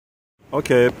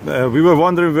Okay, we were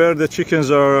wondering where the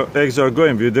eggs are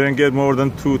going. We didn't get more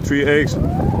than 2-3 eggs,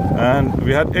 and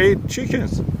we had 8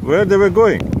 chickens. Where they were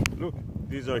going? Look,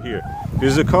 these are here.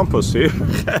 This is a compost here,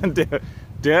 and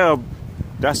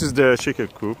that is the chicken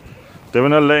coop. They were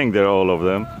not laying there, all of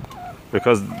them,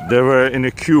 because they were in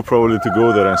a queue probably to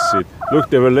go there and sit. Look,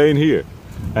 they were laying here,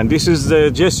 and this is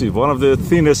Jessie, one of the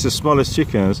thinnest, smallest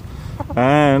chickens,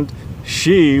 and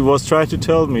she was trying to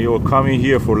tell me, or coming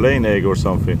here for laying egg or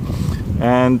something.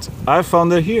 And I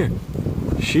found her here.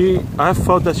 I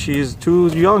thought that she is too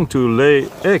young to lay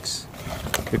eggs,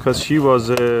 because she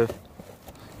was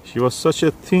such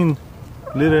a thin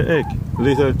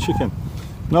little chicken.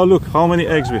 Now look how many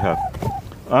eggs we have.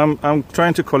 I'm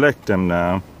trying to collect them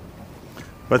now,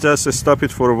 but just stop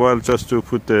it for a while just to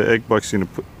put the egg box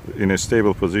in a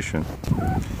stable position.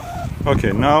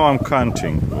 Okay, now I'm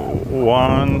counting.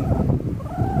 1.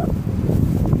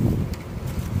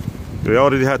 We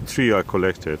already had 3 I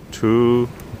collected. 2.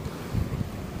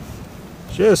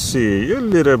 Jessie, you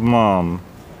little mom.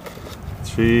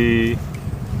 3.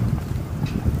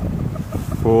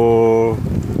 4.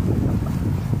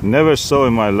 Never saw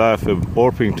in my life a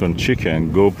Orpington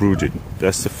chicken go broody.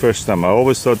 That's the first time. I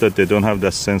always thought that they don't have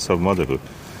that sense of motherhood.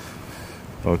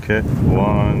 Okay,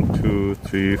 1, 2,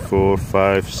 3, 4,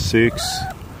 5, 6.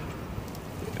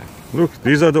 Look,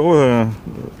 these are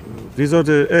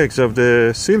the eggs of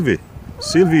the Sylvie.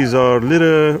 Sylvies are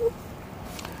little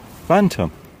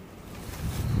bantam.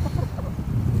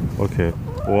 Okay,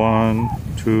 1,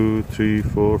 2, 3,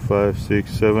 4, 5,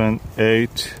 6, 7,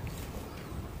 8,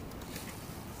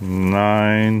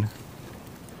 9,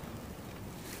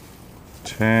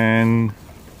 10,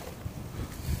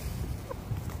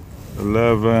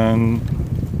 11,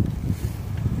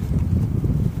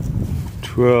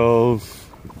 12,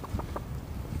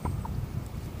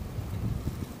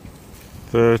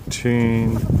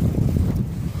 13,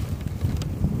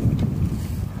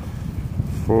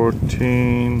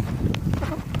 14,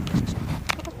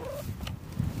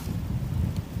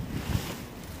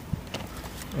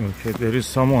 'Okay, there is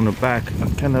some on the back. I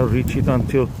cannot reach it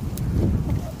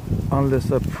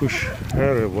unless I push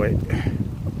her away.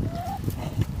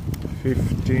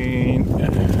 15.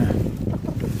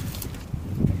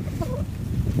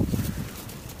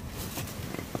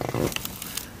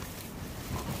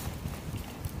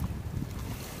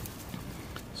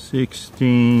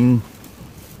 16.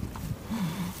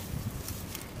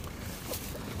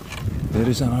 There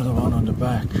is another one on the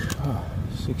back.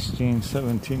 16,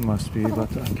 17 must be, but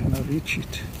I cannot reach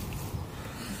it.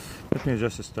 Let me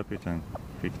just stop it and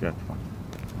pick that one.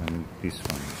 And this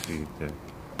one, see, there's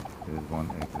one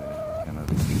egg there. I cannot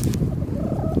reach it.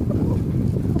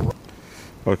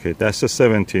 Okay, that's a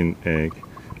 17 egg.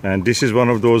 And this is one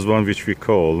of those ones which we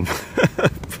call,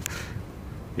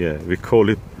 yeah, we call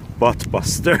it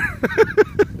Buttbuster.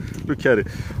 Look at it,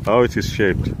 how it is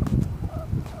shaped.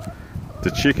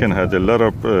 The chicken had a lot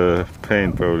of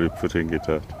pain probably putting it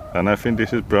out. And I think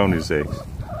this is brownie's eggs.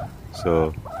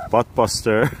 So,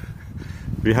 Buttbuster.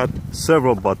 We had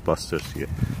several Buttbusters here.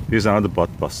 Here's another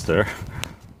Buttbuster.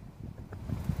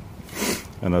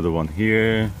 Another one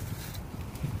here.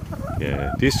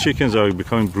 Yeah, these chickens are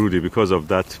becoming broody because of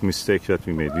that mistake that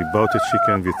we made. We bought a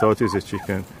chicken, we thought it's a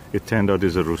chicken, it turned out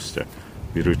it's a rooster.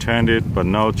 We returned it, but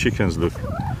now chickens, look,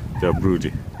 they're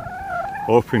broody.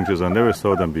 Orpingtons, I never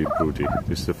saw them be broody.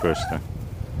 This is the first time.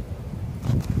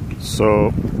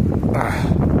 So,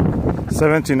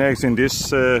 17 eggs in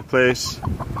this place.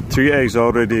 3 eggs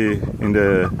already in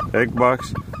the egg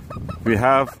box. We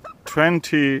have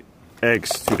 20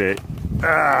 eggs today.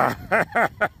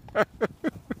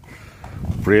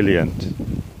 Brilliant.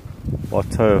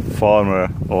 What a farmer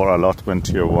or allotment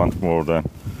here want more than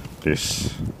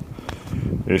this.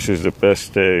 This is the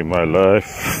best day in my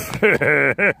life.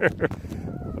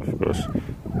 Of course,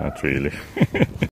 not really.